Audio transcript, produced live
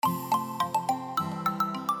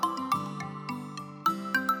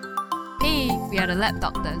are the Lab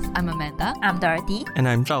Doctors. I'm Amanda. I'm Dorothy. And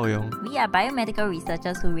I'm Zhao Yong. We are biomedical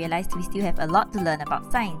researchers who realized we still have a lot to learn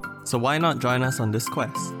about science. So why not join us on this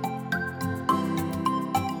quest?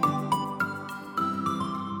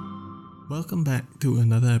 Welcome back to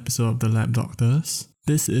another episode of the Lab Doctors.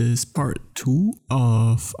 This is part 2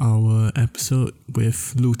 of our episode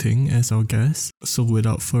with Luting as our guest. So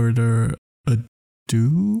without further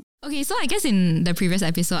ado... Okay, so I guess in the previous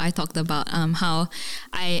episode, I talked about how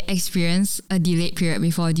I experienced a delayed period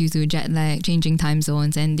before due to jet lag, changing time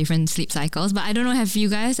zones and different sleep cycles. But I don't know, have you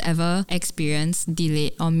guys ever experienced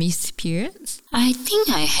delayed or missed periods? I think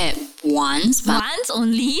I had once. But Once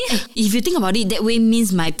only? if you think about it, that way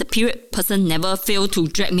means the period person never failed to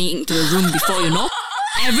drag me into the room before,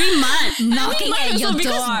 Every month. Knocking at your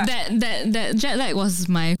because door. that jet lag was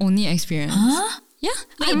my only experience. Huh? Yeah.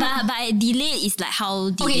 Wait, but delayed is like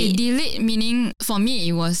how delayed? Okay, delayed meaning for me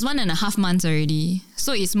it was 1.5 months already.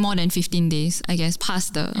 So it's more than 15 days, I guess,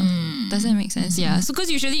 past the... Does that make sense? Yeah. So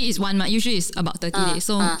because usually it's 1 month, usually it's about 30 days.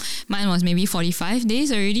 So mine was maybe 45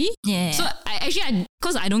 days already. Yeah. So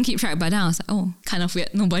because I don't keep track, but then I was like, oh, kind of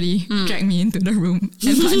weird. Nobody dragged me into the room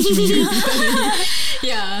and punched me.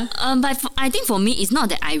 Yeah. But I think for me, it's not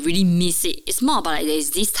that I really miss it. It's more about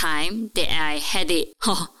there's this time that I had it.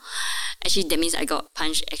 Actually, that means I got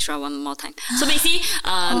punched extra one more time. So basically,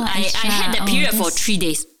 I had that period for 3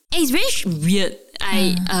 days. And it's very weird.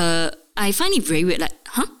 I find it very weird. Like,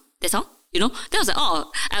 that's all? Then I was like,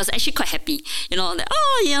 I was actually quite happy. And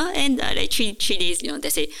like 3 days,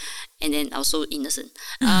 that's it. And then I was so innocent.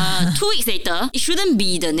 2 weeks later, it shouldn't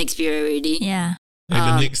be the next period already. Yeah. Like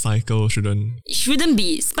the next cycle shouldn't... It shouldn't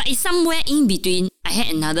be. But it's somewhere in between. I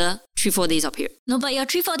had another 3-4 days of period. No, but your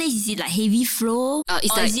 3-4 days, is it like heavy flow?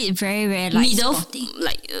 It's or like is it very, very like middle, spotting?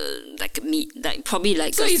 Probably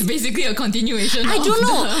like... So it's basically a continuation. I don't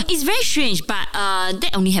know. It's very strange, but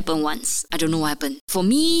that only happened once. I don't know what happened. For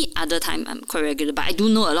me, other time I'm quite regular, but I do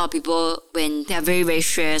know a lot of people when they are very, very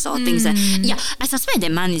stressed or things like... Yeah, I suspect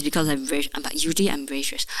that mine is because but usually I'm very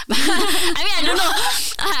stressed. But I don't know.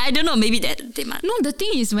 I don't know. Maybe that they might. No, the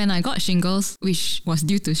thing is when I got shingles, which was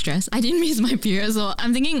due to stress, I didn't miss my period. So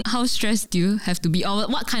I'm thinking, how stressed do you have to be, or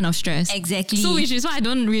what kind of stress? Exactly. So which is why I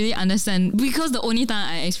don't really understand, because the only time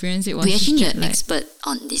I experienced it was we actually jet need an lag. expert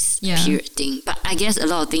on this period thing. But I guess a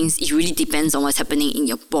lot of things, it really depends on what's happening in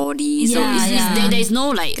your body. So there's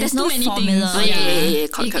no There's no too many formula. things.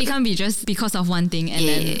 Yeah. It can't be just because of one thing and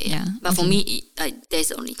then. But for me, there's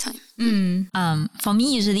the only time. For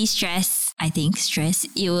me, usually stress,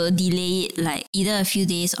 it will delay like either a few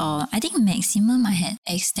days or I think maximum I had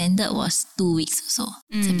extended was 2 weeks or so.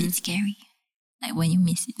 It's a bit scary. Like when you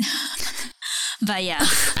miss it. But yeah.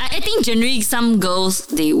 I think generally some girls,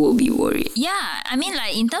 they will be worried. Yeah. I mean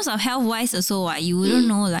like in terms of health-wise also, you wouldn't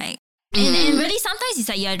know like and really sometimes it's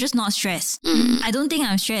like you're just not stressed. I don't think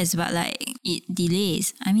I'm stressed, but like it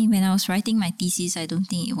delays. I mean when I was writing my thesis, I don't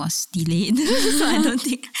think it was delayed. So I don't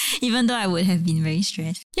think, even though I would have been very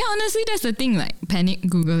stressed. Yeah, honestly, that's the thing, like panic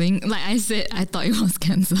Googling. Like I said, I thought it was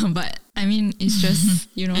cancer, but I mean, it's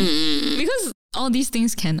just, because all these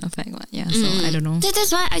things can affect what. Yeah, so I don't know.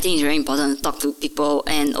 That's why I think it's very important to talk to people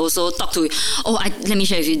and also talk to... let me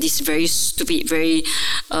share with you this very stupid, very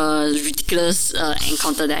ridiculous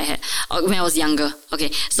encounter that I had when I was younger.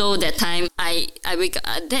 Okay, so that time I wake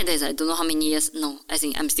up... That is, I don't know how many years. No, I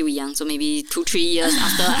think I'm still young. So maybe 2-3 years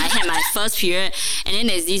after I had my first period. And then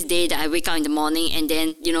there's this day that I wake up in the morning and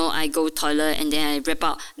then, I go toilet and then I wrap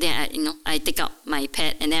up. Then I take out my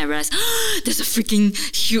pad and then I realize there's a freaking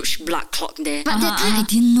huge blood clot there. But that time I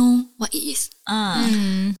didn't know what it is.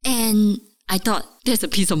 And I thought, there's a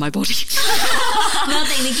piece of my body. Well,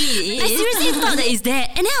 technically it I is. seriously thought that it's there.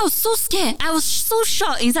 And then I was so scared. I was so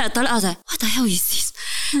shocked inside the toilet. I was like, what the hell is this?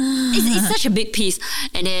 It's such a big piece.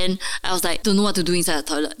 And then I was like, don't know what to do inside the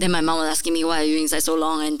toilet. Then my mom was asking me, why are you inside so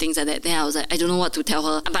long and things like that. Then I was like, I don't know what to tell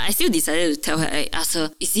her. But I still decided to tell her. I asked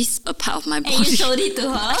her, is this a part of my body? And you showed it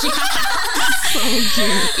to her? So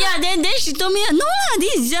cute. Yeah, then she told me, no lah,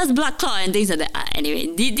 this is just blood clot and things like that.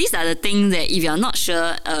 Anyway, these are the things that if you're not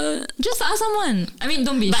sure... Just ask someone. I mean,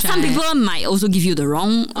 don't be but shy. some people might also give you the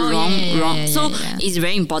wrong. So yeah. it's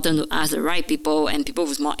very important to ask the right people and people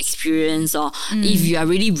with more experience. Or if you are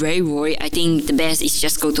really very worried, I think the best is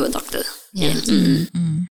just go to a doctor. Yeah.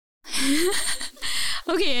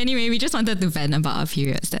 Okay, anyway, we just wanted to vent about our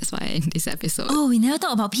periods. That's why in this episode. Oh, we never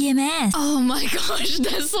talked about PMS. Oh my gosh,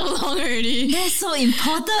 that's so long already. That's so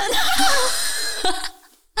important.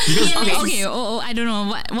 Okay. I don't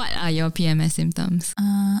know. What are your PMS symptoms?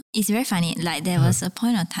 It's very funny. Like there was a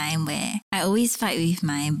point of time where I always fight with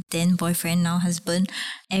my then boyfriend, now husband,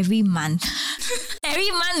 every month. Every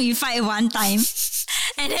month we fight one time.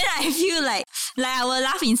 And then I feel like Like I will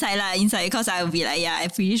laugh inside because I will be like, yeah, I'm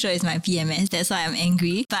pretty sure it's my PMS. That's why I'm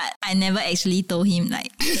angry. But I never actually told him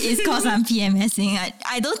like it's because I'm PMSing.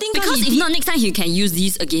 I don't think because if not, next time he can use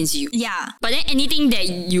this against you. Yeah. But then anything that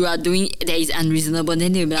you are doing that is unreasonable,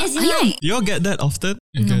 then they'll be like, like You all get that often?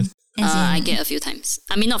 I guess. I get a few times.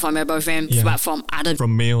 I mean, not from my boyfriend, but from other...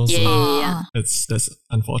 From males. Yeah. That's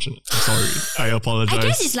unfortunate. I'm sorry. I apologize I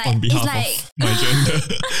guess it's like, on behalf of my gender.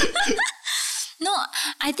 No,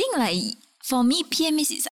 I think like for me,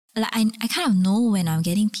 PMS is like I kind of know when I'm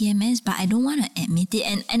getting PMS, but I don't want to admit it,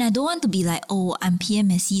 and I don't want to be like, oh, I'm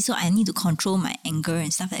PMSy, so I need to control my anger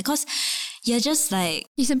and stuff like that. Because you're just like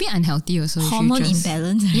it's a bit unhealthy also. Hormone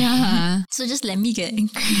imbalance. Yeah. So just let me get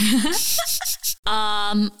angry.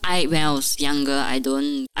 when I was younger, I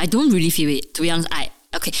don't really feel it. To be honest,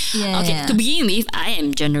 Okay. To begin with, I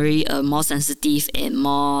am generally a more sensitive and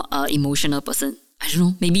more emotional person. I don't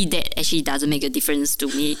know. Maybe that actually doesn't make a difference to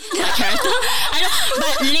me, my character. I know.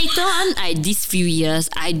 But later on, these few years,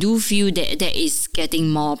 I do feel that is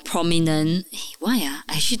getting more prominent. Why?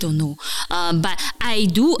 I actually don't know. But I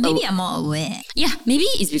do. Maybe I'm more aware. Yeah, maybe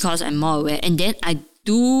it's because I'm more aware, and then I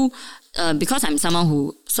do. Because I'm someone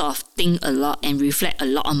who sort of think a lot and reflect a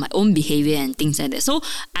lot on my own behavior and things like that. So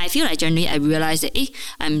I feel like generally I realize that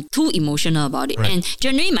I'm too emotional about it. Right. And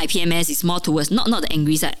generally my PMS is more towards not the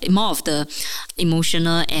angry side, more of the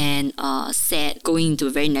emotional and sad, going into a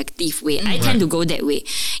very negative way. I tend to go that way.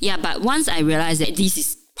 Yeah, but once I realize that this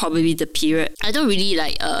is probably the period, I don't really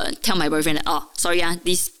tell my boyfriend that, oh, sorry,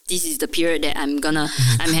 this is the period that I'm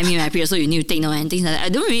having my period, so you need to take note and things like that. I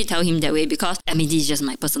don't really tell him that way because, this is just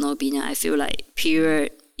my personal opinion. I feel like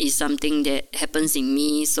period is something that happens in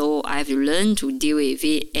me, so I have to learn to deal with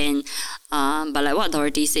it. And but like what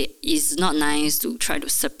Dorothy said, it's not nice to try to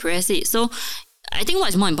suppress it. So I think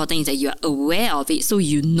what's more important is that you are aware of it, so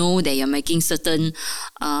you know that you're making certain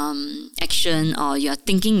action or you're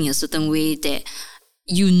thinking in a certain way that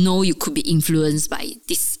you know you could be influenced by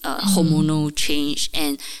this hormonal change.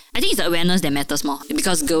 And I think it's the awareness that matters more,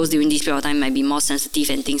 because girls during this period of time might be more sensitive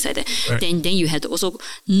and things like that. Right. Then you have to also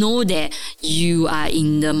know that you are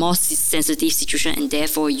in the more sensitive situation, and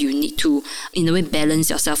therefore you need to, in a way, balance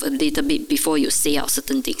yourself a little bit before you say out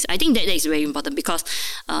certain things. I think that is very important, because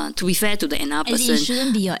to be fair to the another person, it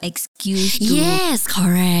shouldn't be your excuse to... Yes,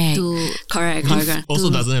 correct. Correct. Also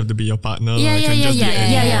doesn't have to be your partner. Yeah.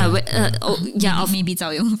 Maybe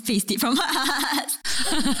Zhao Yong faced it from us.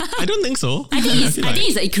 I don't think so. I think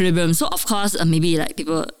it's an equilibrium. So of course, maybe like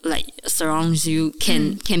people like surrounds you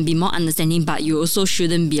can be more understanding, but you also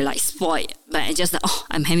shouldn't be like spoiled. But I just like,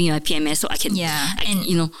 I'm having my PMS, so I can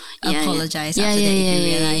apologize after that if you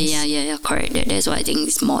realize. Yeah, correct. That's what I think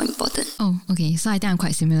is more important. Oh, okay. So I think I'm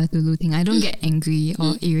quite similar to Luting. I don't get angry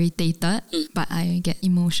or irritated, but I get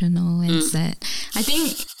emotional and sad. I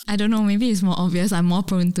think, I don't know, maybe it's more obvious. I'm more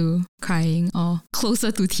prone to crying or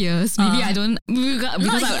closer to tears. Maybe I don't,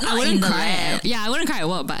 because I wouldn't cry. I wouldn't cry at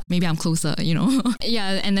work, but maybe I'm closer,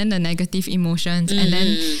 Yeah, and then the negative emotions, and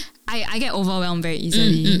then I get overwhelmed very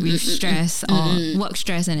easily with stress or work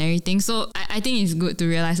stress and everything. So I think it's good to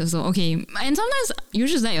realize also, okay, and sometimes you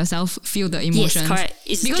just let yourself feel the emotions. Yes, correct.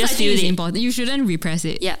 Because just I think it's important. You shouldn't repress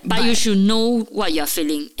it. Yeah, but you should know what you're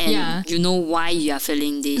feeling, and you know why you are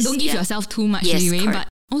feeling this. Don't give yourself too much leeway, but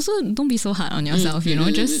also don't be so hard on yourself, just... You're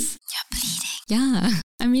bleeding. Yeah.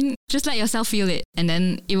 I mean, just let yourself feel it, and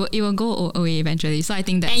then it will go away eventually. So I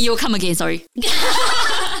think that... And you'll come again, sorry.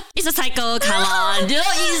 It's a cycle, come on.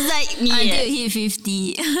 It's like me. Until you hit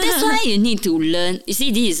 50. That's why you need to learn. You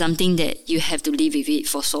see, this is something that you have to live with it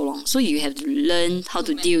for so long. So you have to learn how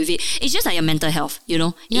to deal with it. It's just like your mental health,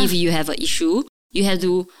 Yeah. If you have an issue, you have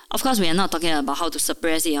to... Of course, we are not talking about how to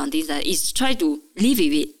suppress it on things like that. It's try to live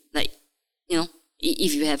with it. Like,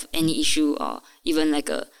 if you have any issue or even like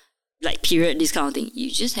a period, this kind of thing,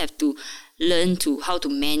 you just have to learn how to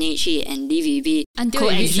manage it and live with it,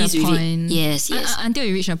 until you reach a point. Yes. Until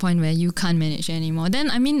you reach a point where you can't manage it anymore. Then,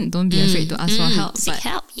 don't be afraid to ask for help. Seek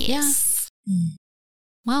help, yes. Yeah.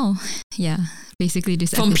 Wow. Yeah. Basically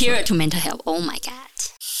this From episode. period to mental health. Oh my God.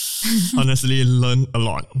 Honestly, learned a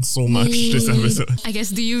lot. So much this episode. I guess,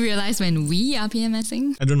 do you realize when we are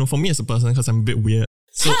PMSing? I don't know. For me as a person, because I'm a bit weird.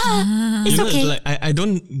 So, it's okay. Like, I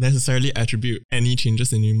don't necessarily attribute any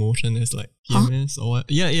changes in emotion as like PMS or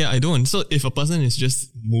what. Yeah, I don't. So if a person is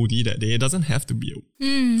just moody that day, it doesn't have to be a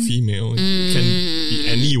female. It can be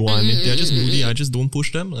anyone. If they're just moody, I just don't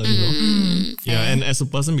push them. Yeah, and as a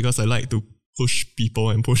person, because I like to push people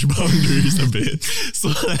and push boundaries a bit.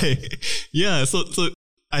 So so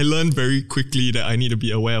I learned very quickly that I need to be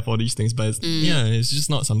aware of all these things, but it's just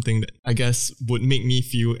not something that I guess would make me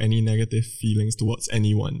feel any negative feelings towards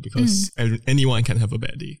anyone, because anyone can have a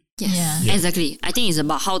bad day. Yes. Yeah. Exactly. I think it's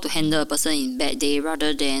about how to handle a person in bad day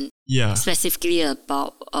rather than specifically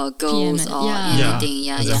about girls PMS. or Yeah. anything.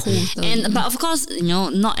 Yeah, Exactly. And but of course,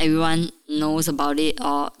 not everyone knows about it,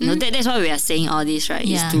 or that's why we are saying all this, right?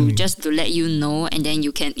 Yeah. Is to just to let you know, and then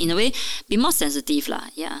you can in a way be more sensitive, lah.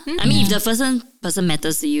 Yeah. I mean, if the person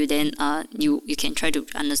matters to you, then you can try to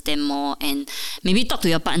understand more and maybe talk to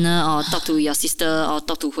your partner or talk to your sister or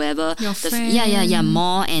talk to whoever. Your friend.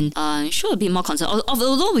 More and show a bit more concern.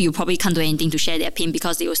 Although you probably can't do anything to share their pain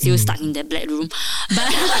because they were still stuck in that black room, but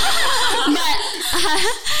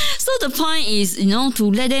so the point is, to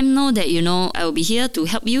let them know that I will be here to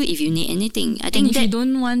help you if you need anything. I think And if you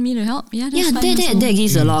don't want me to help, that's fine also. that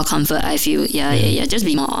gives a lot of comfort, I feel. Yeah. Just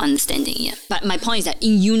be more understanding. Yeah. But my point is that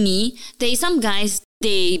in uni, there is some guys,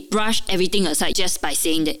 they brush everything aside just by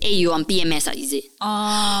saying that, hey, you on PMS, is it?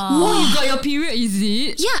 Oh, you got your period, is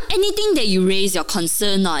it? Yeah, anything that you raise your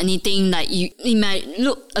concern or anything like it might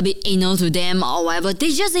look a bit anal to them or whatever. They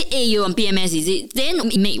just say, hey, you on PMS, is it? Then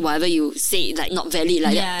it make whatever you say like not valid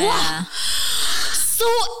like that. Wow, so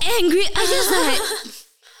angry. I just like.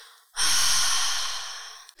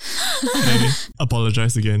 Hey,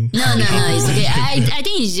 apologize again. No, it's okay. I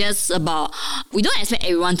think it's just about, we don't expect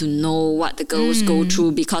everyone to know what the girls go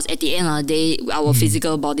through because at the end of the day, our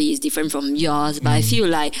physical body is different from yours. But I feel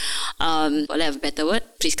like, will I have a better word?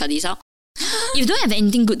 Please cut this out. If you don't have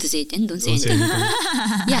anything good to say, then don't say anything.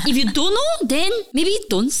 Yeah, if you don't know, then maybe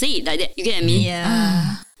don't say it like that. You get what I mean?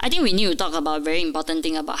 Yeah. I think we need to talk about a very important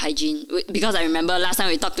thing about hygiene because I remember last time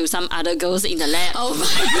we talked to some other girls in the lab. Oh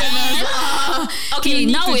my goodness. Okay,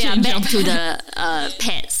 now we are back to the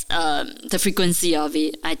pads, the frequency of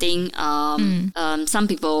it. I think some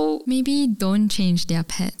people Maybe don't change their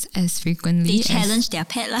pets as frequently. They challenge their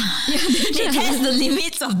pet lah. They test the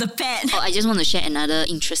limits of the pet. I just want to share another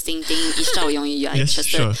interesting thing. You are Yes, interested.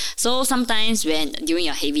 sure. So sometimes when during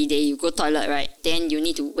your heavy day you go toilet, right? Then you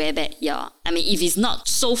need to wear back your. I mean, if it's not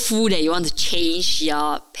so full that you want to change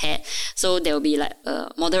your pad, so there will be like a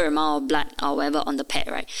moderate amount of blood or whatever on the pad,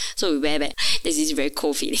 right? So we wear back. There's this very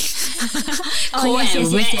cold feeling, cold yes, and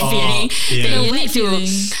yes, wet yes, yes. feeling. Yeah. Then you Wet need to feeling.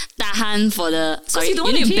 tahan for the. Sorry, you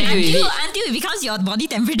don't need want to to bear with change it. Until it becomes your body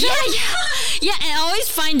temperature. Yeah, and I always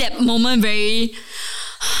find that moment very.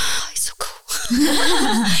 It's so cold,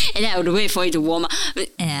 and then I would wait for it to warm up. But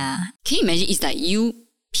Yeah. can you imagine? It's like you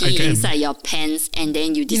I pee can. inside your pants, and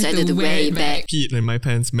then you have decided to to wear it back. Peed in my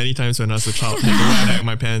pants many times when I was a child. I had to wear back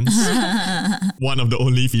my pants. One of the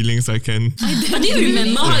only feelings I can. But do you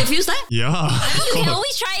remember how it feels like? Yeah. You can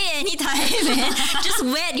always try it anytime, man. Just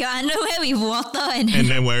wet your underwear with water and And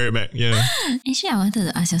then wear it back. Yeah. Actually, I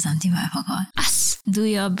wanted to ask you something, but I forgot. Us. Do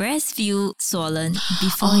your breasts feel swollen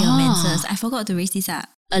before your menses? I forgot to raise this up.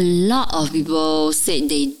 A lot of people said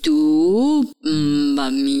they do,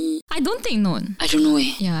 but me, I don't take note. I don't know.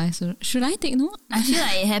 Yeah, so should I take note? I feel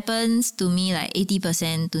like it happens to me like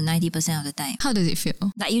 80% to 90% of the time. How does it feel?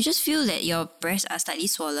 Like you just feel that your breasts are slightly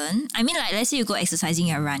swollen. I mean, like let's say you go exercising,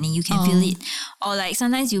 you're running, you can feel it. Or like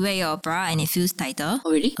sometimes you wear your bra and it feels tighter.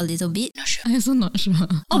 Oh, really? A little bit. Not sure. I'm also not sure.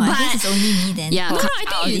 Oh, I guess it's only me then. Yeah, Out no, I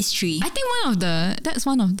think of it- these three. I think that's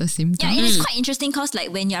one of the symptoms. Yeah, and it's quite interesting because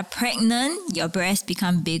like when you're pregnant, your breasts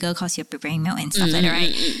become bigger because you're preparing milk and stuff like that,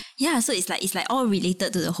 right? Yeah, so it's like all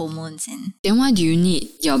related to the hormones and Then why do you need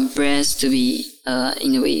your breast to be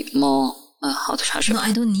in a way more how to charge? no,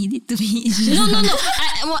 I don't need it to be.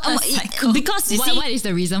 No. cycle. Because you see, What is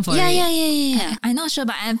the reason for it? yeah. I'm not sure,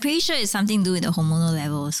 but I'm pretty sure it's something to do with the hormonal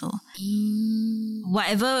level also.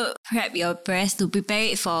 Whatever prep your breast to prepare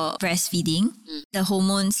it for breastfeeding, the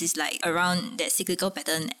hormones is like around that cyclical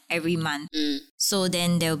pattern every month. So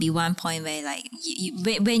then there will be one point where like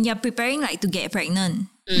when you're preparing like to get pregnant,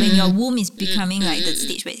 when your womb is becoming like the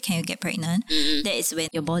stage where can you get pregnant, that is when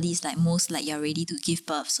your body is like most like you're ready to give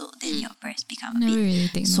birth. So then your breast become a Never bit really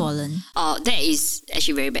take note. swollen. Oh, that is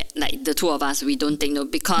actually very bad. Like the two of us, we don't take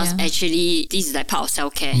note because actually this is like part of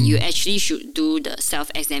self-care. You actually should do the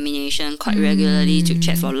self-examination quite regularly to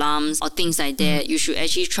check for lumps or things like that. You should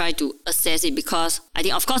actually try to assess it because I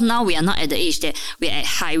think, of course, now we are not at the age that we're at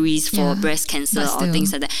high risk for breast cancer But or still,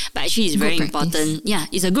 things like that. But actually, it's very good practice. important. Yeah,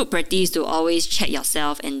 it's a good practice to always check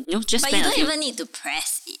yourself and just But you spend a don't few. even need to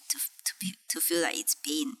press it to feel like it's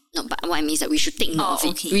pain. No, but what I mean is that we should take note Oh, of it.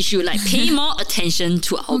 okay. We should like pay more attention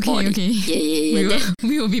to our body. Okay. Yeah.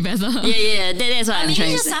 We will be better. That's what I'm Maybe trying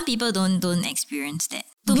to just say. some people don't experience that.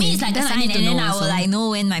 To Okay, me, it's like a then I sign, need and to then know I will also. like know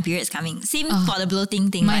when my period's coming. Same for the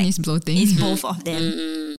bloating thing. Mine like, is bloating. It's both of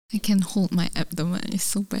them. I can hold my abdomen. It's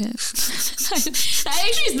so bad.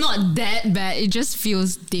 Actually, it's not that bad. It just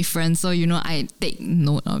feels different. So, I take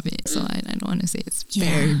note of it. So I don't want to say it's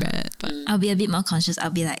very bad. But I'll be a bit more conscious. I'll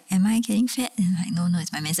be like, am I getting fat? And I'm like, no,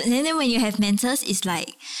 it's my menses. And then when you have menses, it's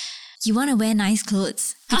like, you want to wear nice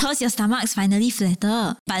clothes because your stomach's finally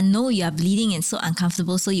flatter. But no, you are bleeding and so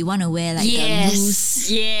uncomfortable. So you want to wear like the loose,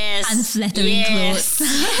 unflattering clothes.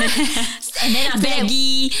 And then after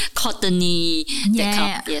baggy, cottony,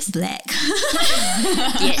 that kind. Black.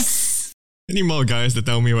 Yes. I need more guys to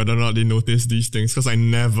tell me whether or not they notice these things because I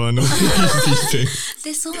never notice these things.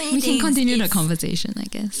 There's so many We things. can continue the conversation, I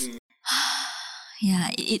guess. Yeah,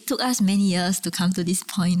 it took us many years to come to this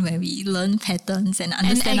point where we learn patterns and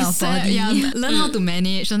understand our body. Yeah, learn how to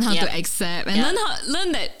manage, learn how to accept, and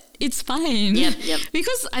learn that it's fine. Yep.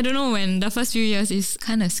 Because I don't know, when the first few years is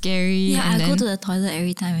kind of scary. Yeah, and I go to the toilet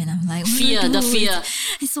every time and I'm like, fear.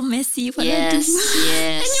 It's so messy. What do I Yes, do?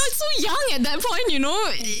 And you're so young at that point, you know.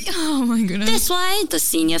 Oh my goodness. That's why the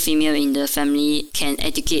senior female in the family can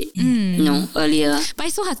educate, earlier. But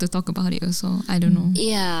it's so hard to talk about it also. I don't know.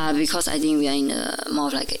 Yeah, because I think we are in a more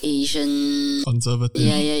of like Asian Conservative.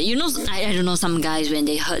 Yeah. You know, I don't know, some guys when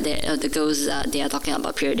they heard that the girls they are talking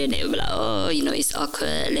about period, then they will be like, oh, it's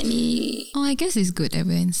awkward. Let me. Oh, I guess it's good that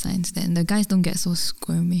we're in science then. The guys don't get so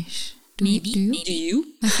squirmish. Do you? Do you?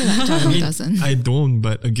 I feel like Charlie doesn't. I don't,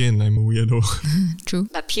 but again, I'm a weirdo. True.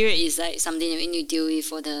 But period is like something that we need to deal with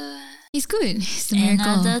for the. It's good. It's a miracle.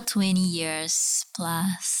 Another 20 years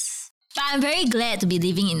plus. But I'm very glad to be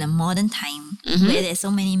living in a modern time where there's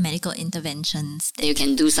so many medical interventions That you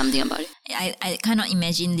can do something about it. I cannot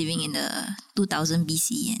imagine living in the 2000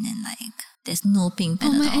 BC and then like there's no pink Panadol.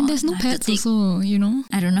 Oh my, and there's no I have to pads take- also, you know.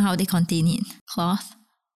 I don't know how they contain it. Cloth.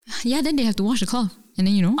 Yeah, then they have to wash the cloth. And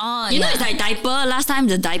then, you know. Oh, You know, it's like diaper. Last time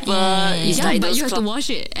the diaper is Yeah, like but those you have to cloth. wash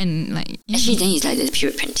it and like... Yeah. Actually, then it's like the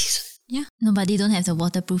period panties. Yeah. No, but they don't have the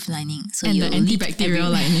waterproof lining. So And you the antibacterial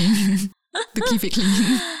lining to keep it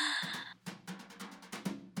clean.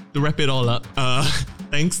 To wrap it all up,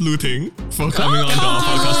 thanks Luting for coming on to our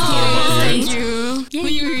podcast to talk about periods. Thank you.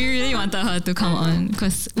 We really wanted her to come on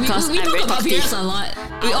because we I'm talk very about talkative. periods a lot.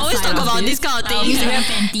 We always talk about this kind of Our thing. Instagram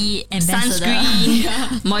panty ambassador.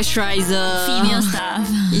 Sunscreen, moisturizer. Female stuff.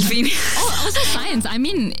 Female. Oh, also science. I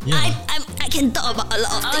mean, Yeah. I can talk about a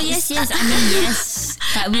lot of Oh, things. yes. I mean, yes.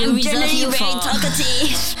 But we'll I'm reserve generally you very for...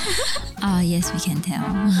 talkative. Oh, yes, we can tell.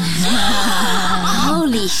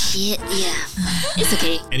 Holy shit, yeah. It's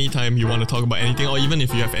okay. Anytime you want to talk about anything, or even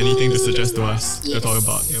if you have anything to suggest to us to Yes. talk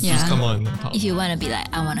about, please Yeah. come on and talk. If you want to be like,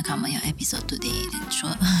 I want to come on your episode today, then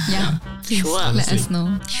sure. yeah. Please Sure. let Honestly. us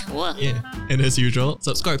know. Sure. Yeah. And as usual,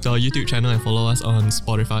 subscribe to our YouTube channel and follow us on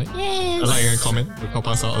Spotify. Yes. Like and comment will help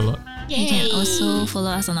us out a lot. You can also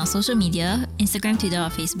follow us on our social media, Instagram, Twitter, or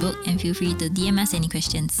Facebook, and feel free to DM us any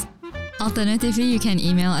questions. Alternatively, you can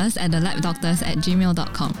email us at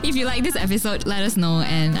thelabdoctors@gmail.com. If you like this episode, let us know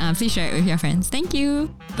and please share it with your friends. Thank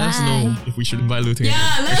you. Let us know if we should invite Luting. Yeah,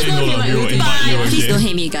 again. let us Actually, know no, if you lah, like we will Luting. invite you Bye. Please again. don't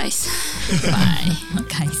hate me, guys. Bye.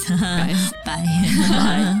 Guys. Guys. Bye.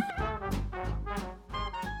 Bye.